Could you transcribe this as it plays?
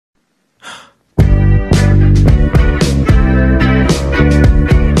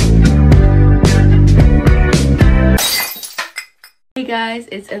guys,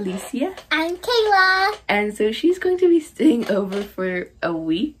 it's Alicia. I'm Kayla. And so she's going to be staying over for a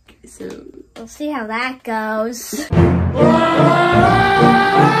week. So we'll see how that goes.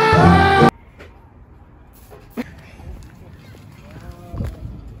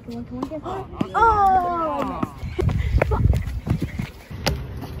 Oh!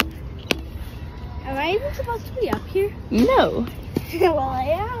 Am I even supposed to be up here? no. Well, I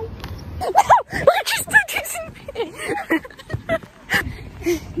am. We're just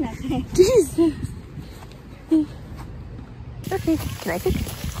Jesus. Okay, can I pick?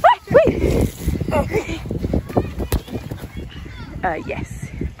 Wait. Okay. Yes,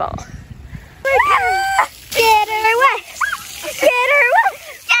 ball. Get her away! Get her away! Get her away!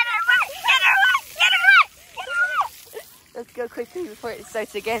 Get her away! Get her away! Get her away! Let's go quickly before it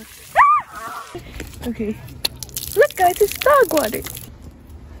starts again. Okay. Look guys, it's dog water.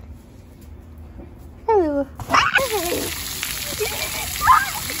 Hello.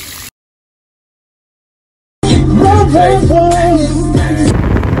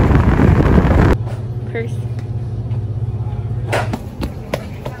 Purse.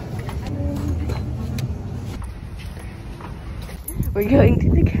 We're going to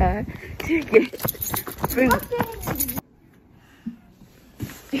the car to get food.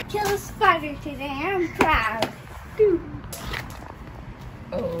 Kill a spider today. I'm proud. Dude.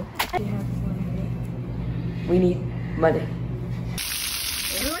 Oh. We need money.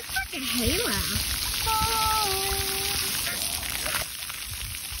 It looks like a halo.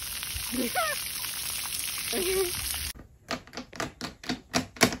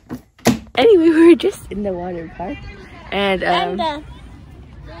 Anyway, we were just in the water park, and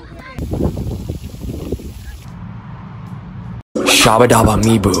Shabba dabba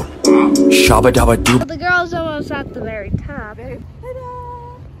me boo. Shabba dabba doo. The girl's almost at the very top.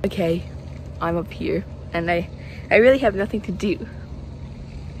 okay, I'm up here, and I really have nothing to do.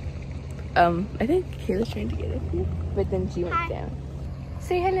 I think Kayla's trying to get up here, but then she went down.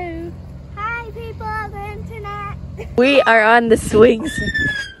 Say hello. Hi, people on the internet. We are on the swings.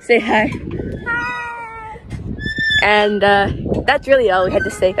 Say hi. Hi. And that's really all we had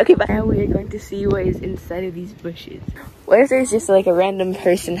to say. Okay, bye. Now we are going to see what is inside of these bushes. What if there's just like a random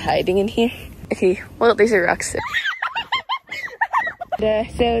person hiding in here? Okay, well, there's a rock so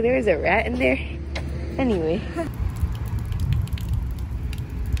there was a rat in there. Anyway. All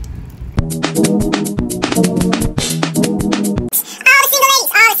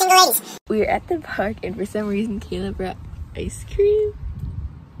the single ladies. We are at the park, and for some reason Kayla brought ice cream.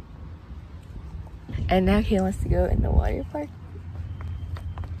 And now Kayla wants to go in the water park.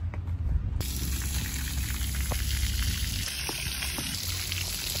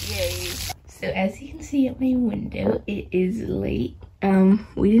 Yay. So as you can see at my window, it is late.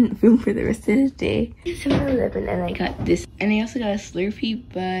 We didn't film for the rest of the day. It's 7-Eleven, and I got this. And I also got a Slurpee,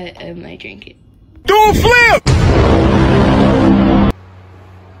 but I drank it. Don't flip!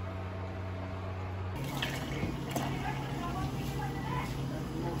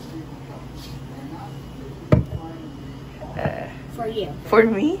 For you. For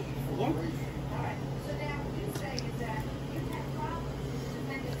me? Yeah.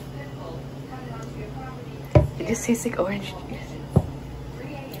 It just tastes like orange juice.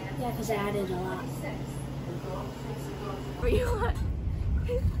 Yeah, because I added a lot. What you want?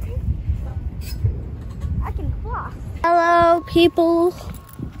 I can floss. Hello, people.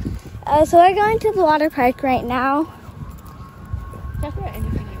 So we're going to the water park right now. Talk about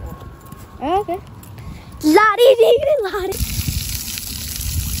anything you want. Okay. Lottie diggity lottie.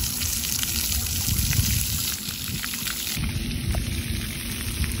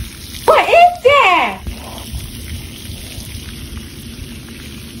 What is that?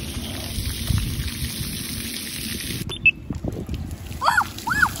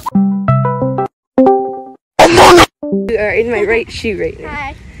 You are in my right shoe right now.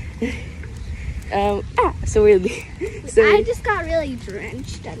 Hi. So we're I just got really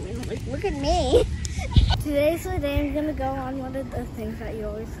drenched. I mean, like, look at me. Today's the day I'm gonna go on one of the things that you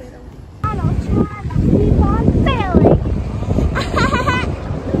always say to me. I don't try to keep on failing.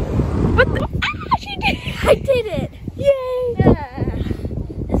 What the? Ah, she did it! I did it! Yay!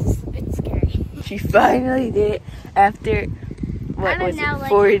 This is a bit scary. She finally did it after, what was it, like,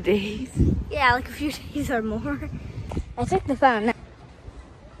 4 days? Yeah, like a few days or more. I took the phone.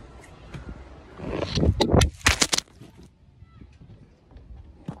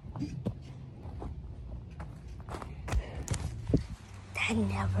 That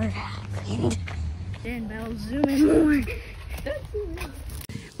never happened. Then I'll zoom in more.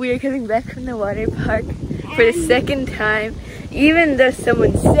 We are coming back from the water park for the second time, even though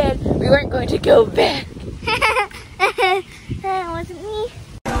someone said we weren't going to go back. That wasn't me.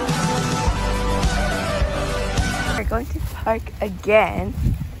 going to park again,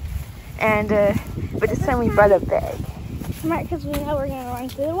 and but this time we brought a bag. Smart, because we know we're gonna run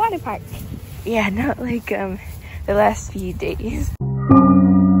through the water park. Yeah, not like the last few days.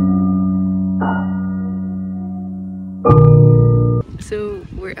 So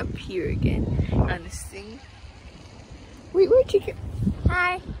we're up here again on this thing. Wait, where'd you go?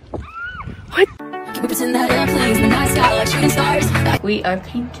 Hi. What? We are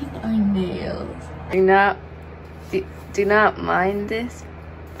painting our nails. Do not mind this,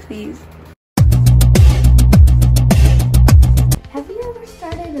 please. Have you ever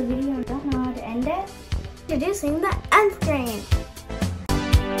started a video and don't know how to end it? Introducing the end screen.